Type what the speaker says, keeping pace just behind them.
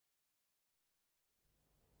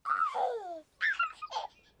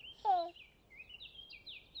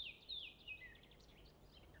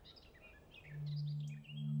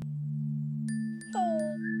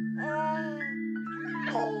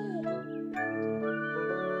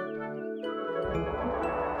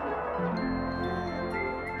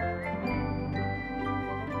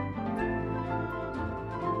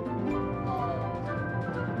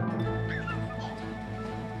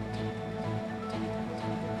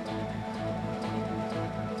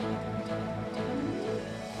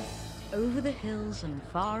Over the hills and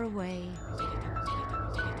far away,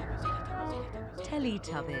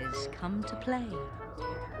 Teletubbies come to play.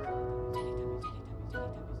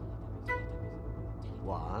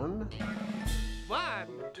 1, 1,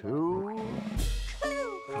 2,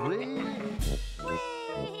 3,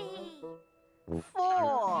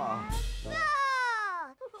 4.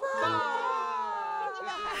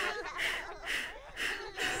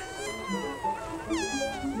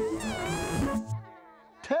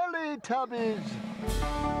 Teletubbies!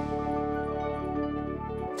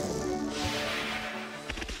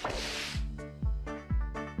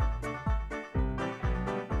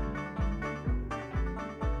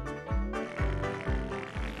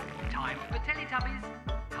 Time for Teletubbies.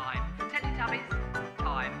 Time for Teletubbies.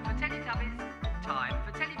 Time for Teletubbies. Time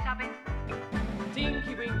for Teletubbies.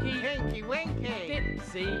 Tinky Winky, Tinky Winky,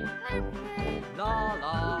 Dipsy, La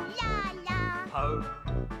La, La la. Po,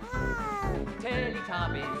 Oh,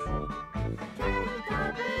 Teletubbies.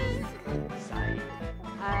 Teletubbies. Say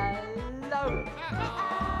hello.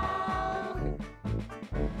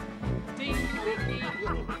 Tinky Winky,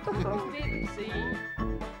 Dipsy,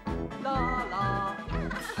 La La,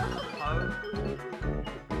 Po,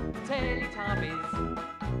 Teletubbies.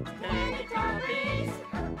 Teletubbies,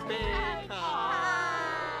 big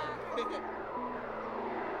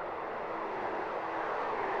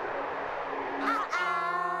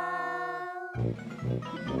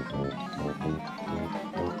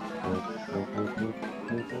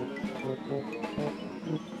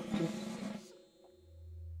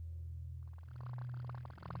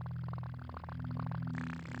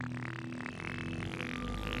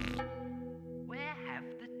Where have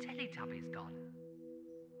the Teletubbies gone?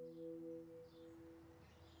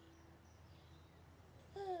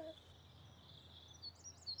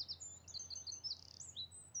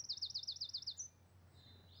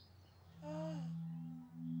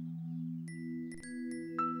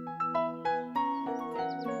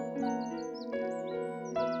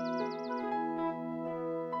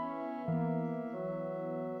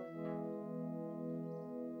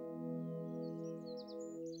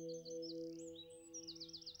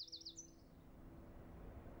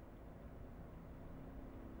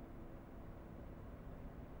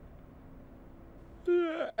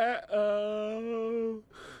 Uh-oh.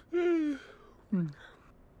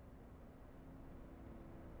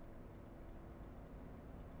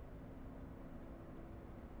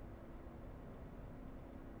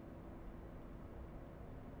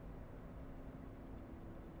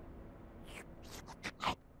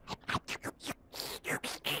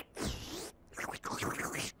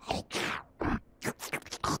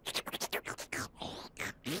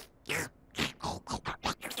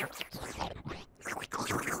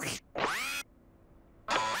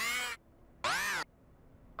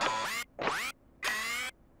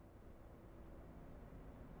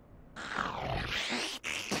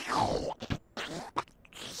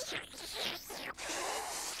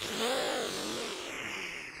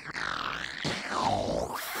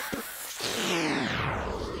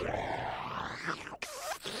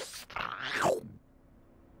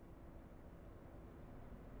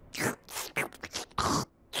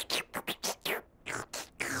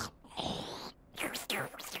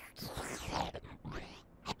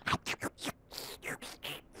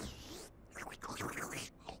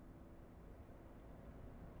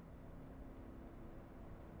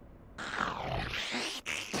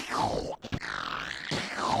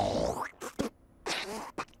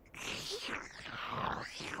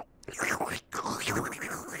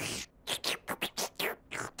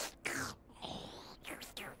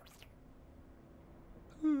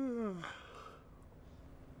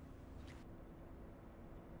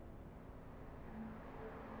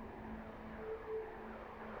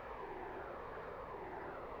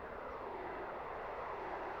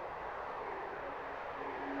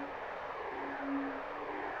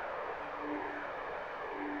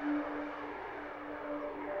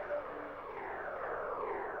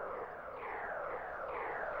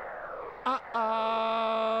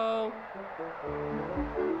 Uh-oh.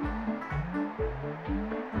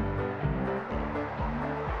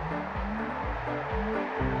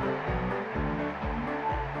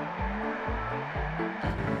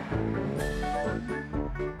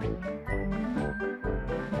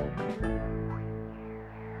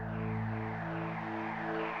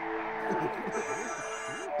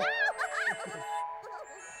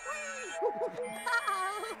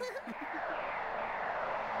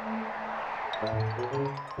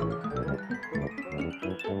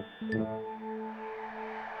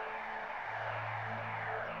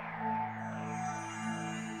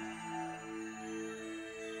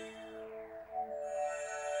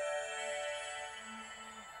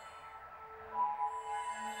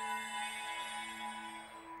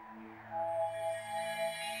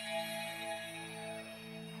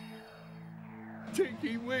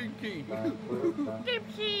 Tinky Winky.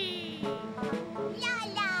 Dipsy. La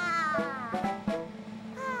la.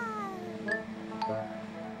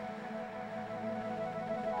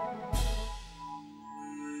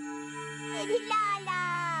 La la.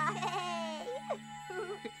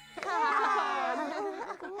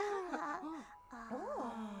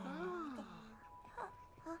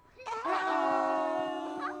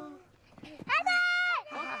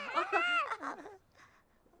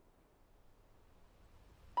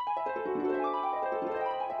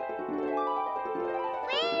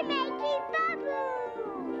 We're making bubbles.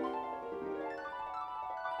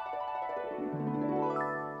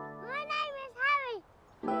 My name is Harry.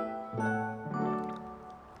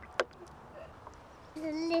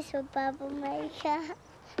 The little bubble maker.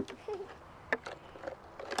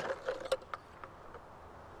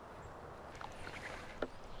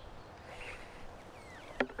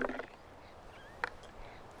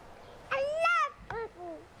 I love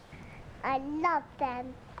bubbles. I love them.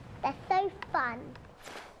 They're so fun.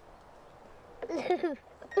 My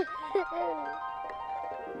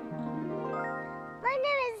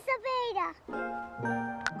name is Sabina.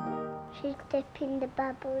 She's dipping the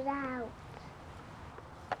bubbles out.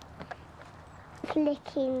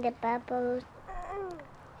 Flicking the bubbles.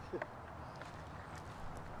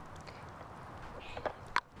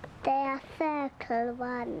 They are circle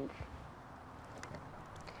ones.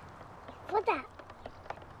 What's that?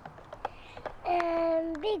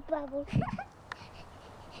 Big bubbles.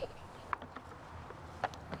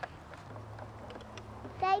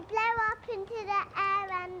 They blow up into the air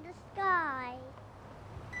and the sky.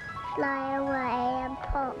 Fly away and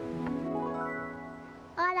pop.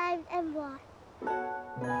 R-O-M-Y.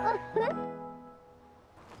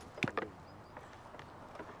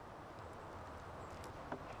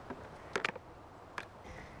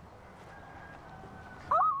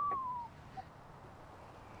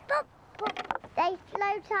 They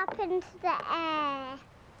float up into the air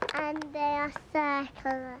and they are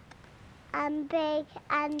circular and big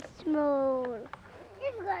and small.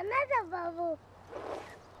 You've got another bubble.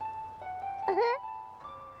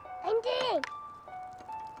 Indeed.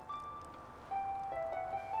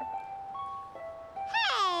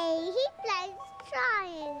 Hey, he blows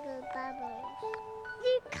triangle bubbles.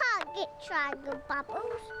 You can't get triangle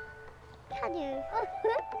bubbles, can you?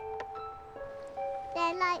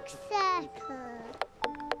 They're like circles.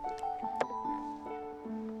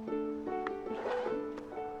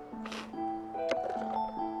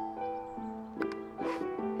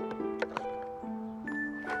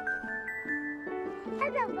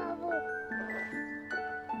 Another bubble.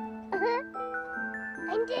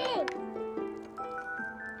 Indeed.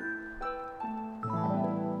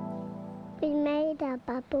 We made our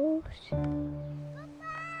bubbles.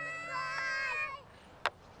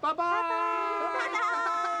 Bye-bye. Bye-bye.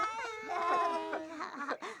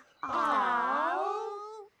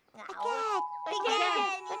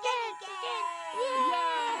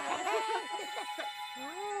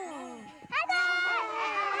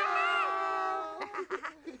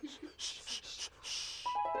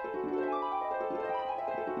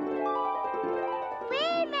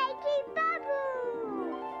 We're making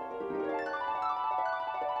bubbles.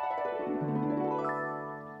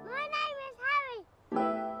 My name is Harry.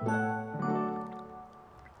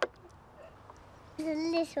 The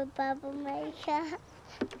little bubble maker.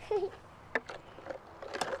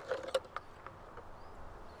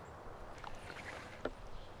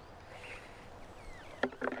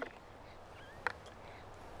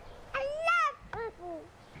 I love bubbles.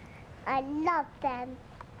 I love them.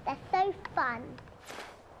 They're so fun.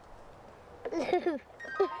 My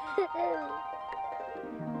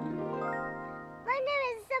name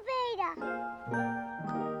is Sabina.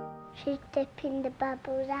 She's dipping the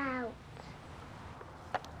bubbles out.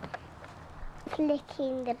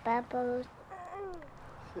 Flicking the bubbles.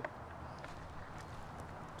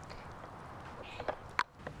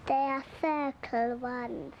 They are circle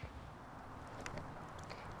ones.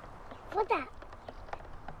 What's that?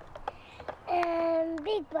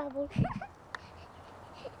 Big bubbles.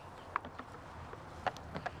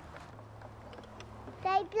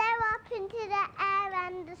 They blow up into the air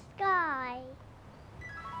and the sky.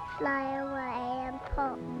 Fly away and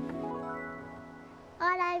pop.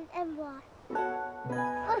 R-O-M-Y.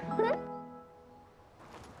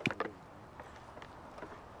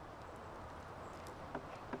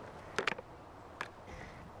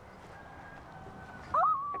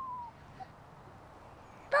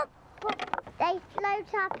 They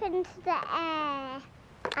float up into the air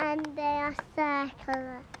and they are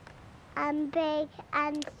circular and big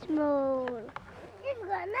and small. You've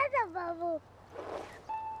got another bubble.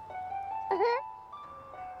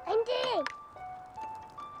 Andy!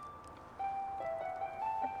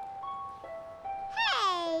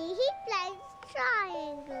 Hey, he plays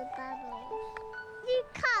triangle bubbles. You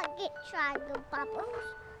can't get triangle bubbles,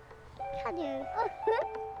 can you?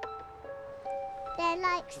 They're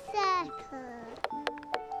like circles.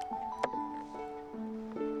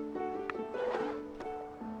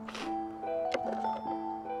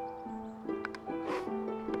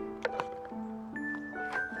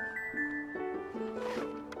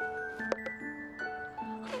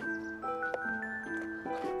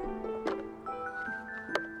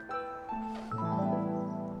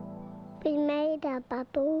 We made our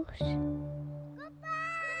bubbles. Goodbye!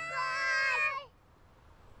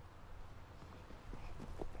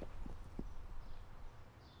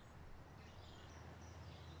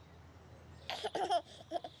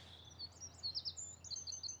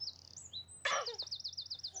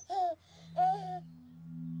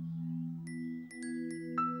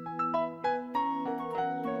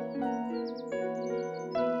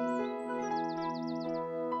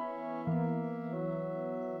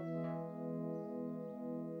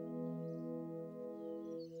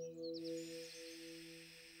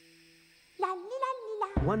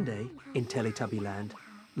 One day, in Teletubby Land,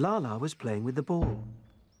 Lala was playing with the ball.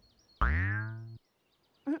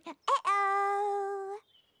 Uh-oh.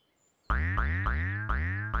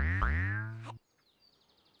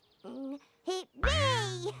 Hit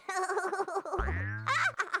me!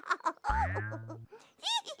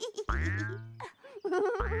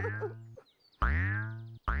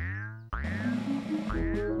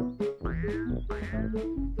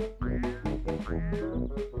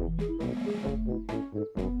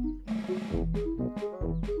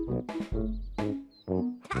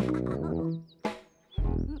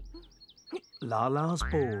 Lala's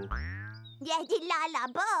ball. Yeah, the Lala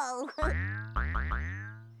ball.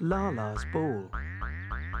 Lala's ball.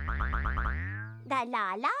 The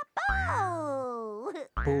Lala ball.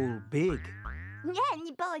 Ball big. Yeah, and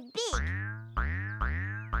the ball big.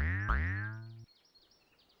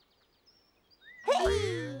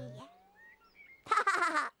 Hey!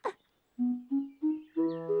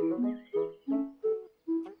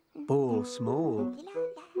 Ball small.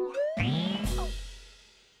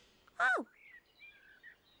 Oh!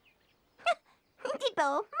 The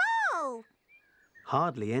ball small.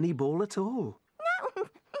 Hardly any ball at all. No.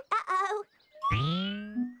 Uh-oh.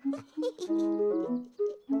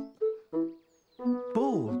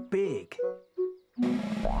 Ball big.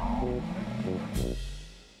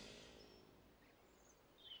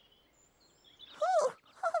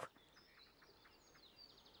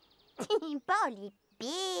 Ball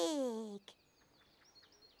big.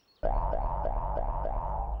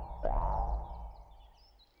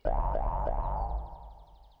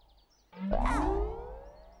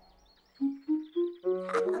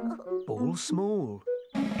 Ball small.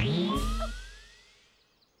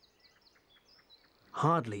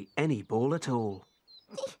 Hardly any ball at all.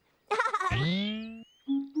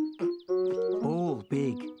 Ball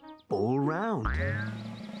big. Ball round.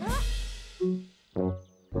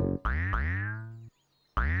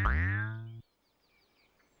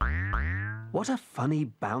 What a funny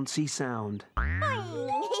bouncy sound.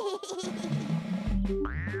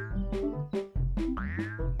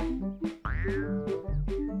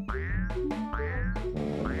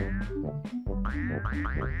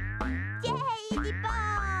 Yay, the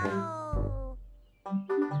ball!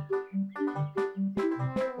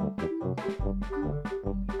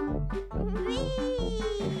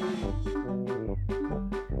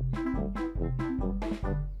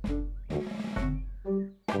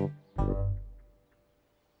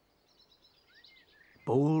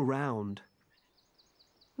 Ball round.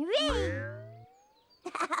 Whee!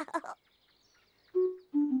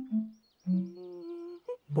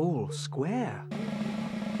 Ball square.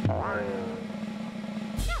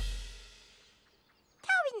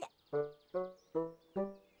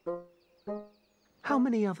 How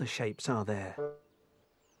many other shapes are there?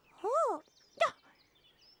 Oh.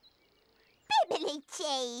 Bibbly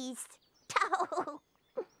cheese. Oh.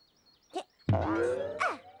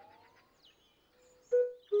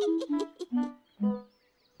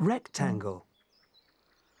 Rectangle.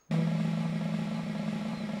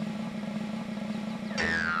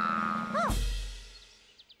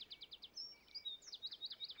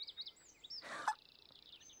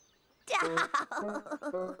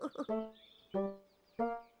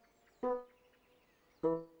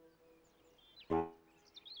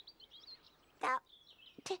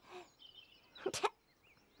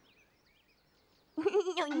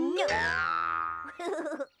 No, no.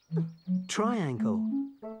 Triangle.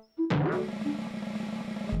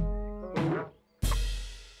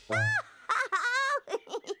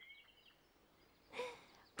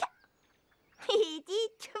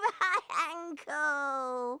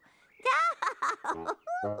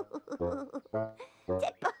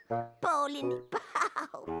 tiny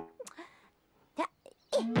ball.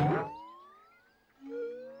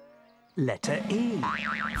 Letter E. Letter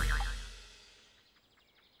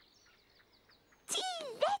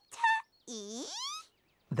E?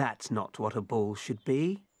 That's not what a ball should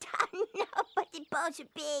be. Don't know what the ball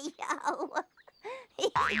should be. Oh.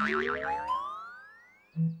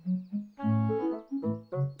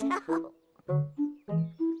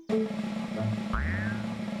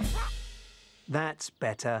 That's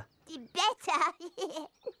better. Better.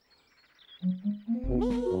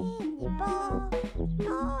 Mini ball,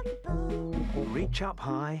 ball. Reach up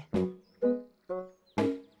high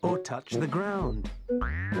or touch the ground.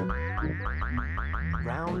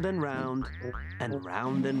 Round and round and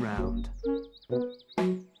round and round.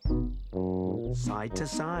 Side to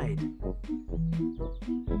side.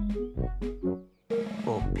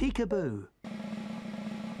 Or peekaboo.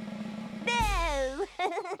 No.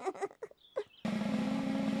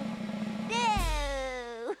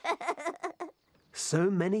 No. So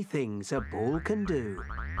many things a ball can do.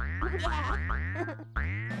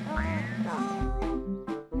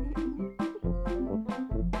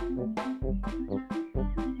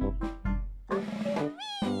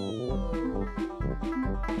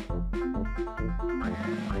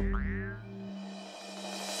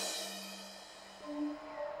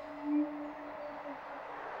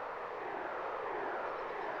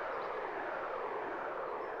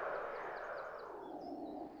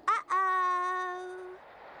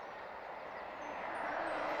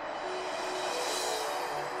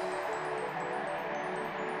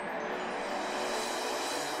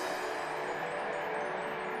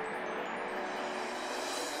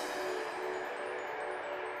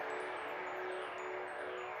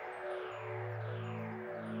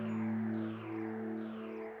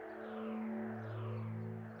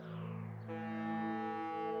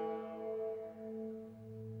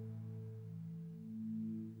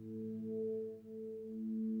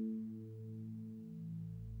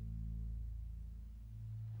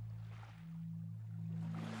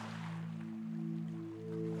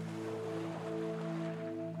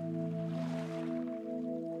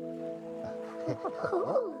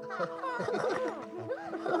 Uh-oh.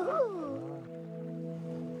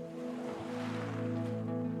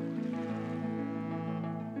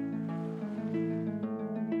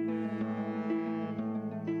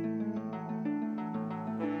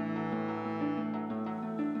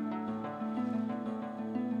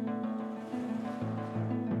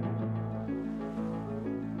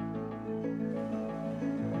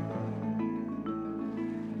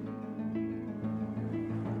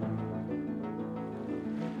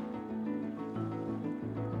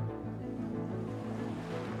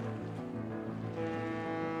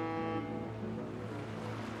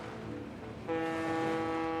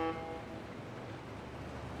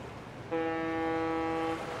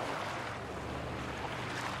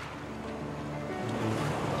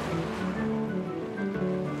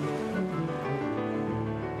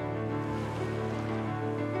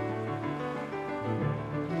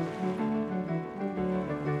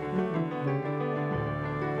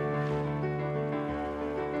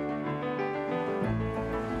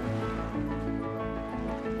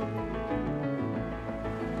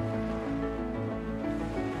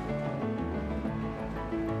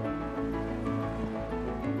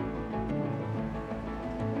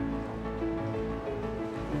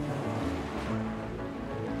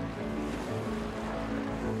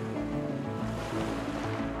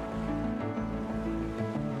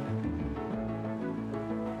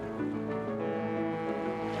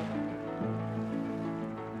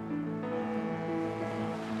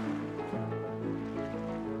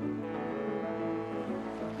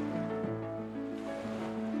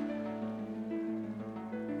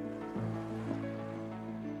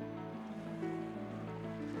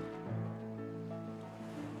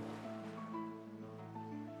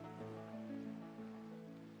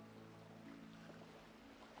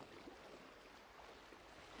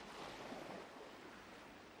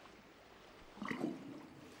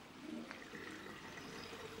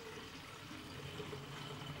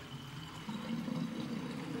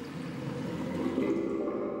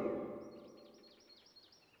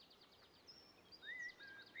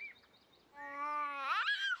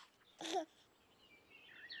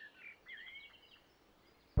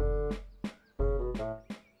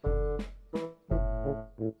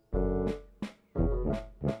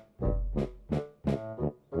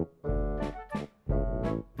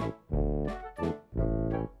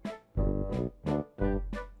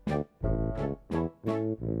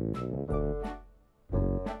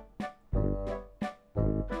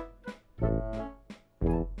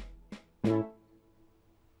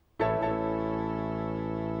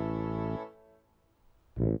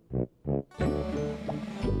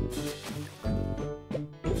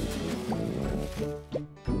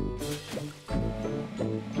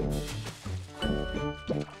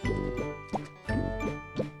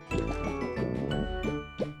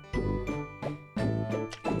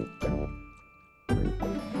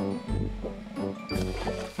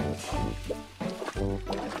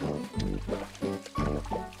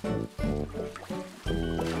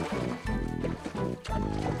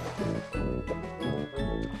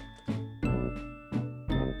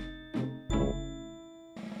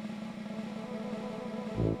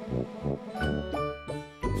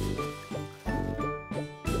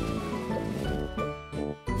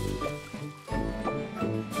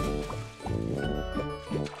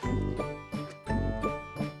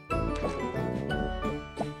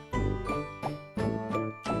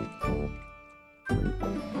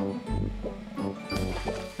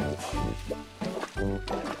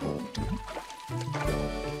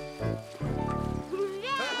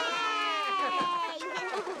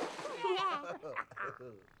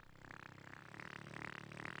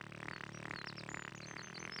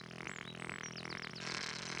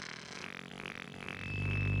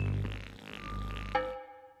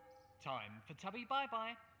 Time for Tubby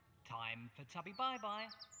bye-bye. Time for Tubby bye-bye.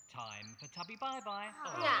 Time for Tubby bye-bye.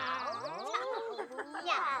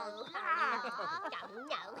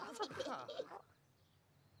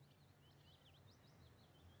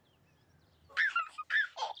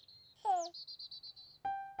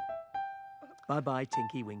 Bye-bye,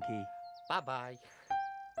 Tinky Winky. Bye-bye.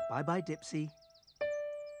 Bye-bye, Dipsy.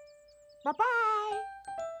 Bye-bye.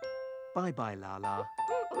 Bye-bye, Lala.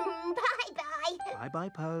 Bye-bye. Bye-bye,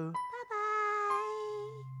 Po.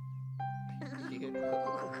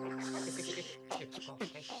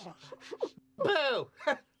 Boo!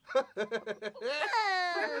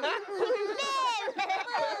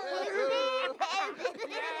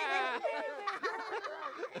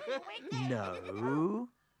 No.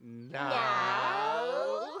 No.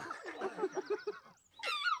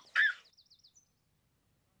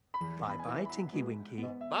 Bye-bye, Tinky Winky.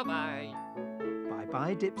 Bye-bye.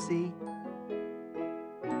 Bye-bye, Dipsy.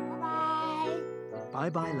 Bye-bye.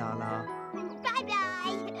 Bye-bye, Lala.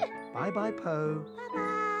 Bye-bye. Bye-bye, Po.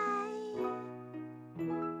 Bye-bye.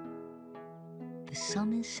 The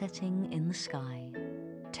sun is setting in the sky.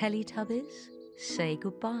 Teletubbies, say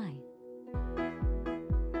goodbye.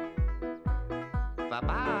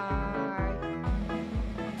 Bye-bye.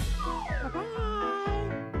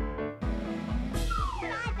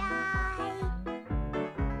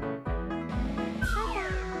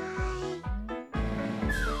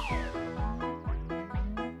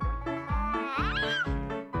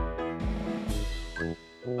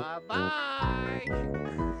 Bye-bye. Bye.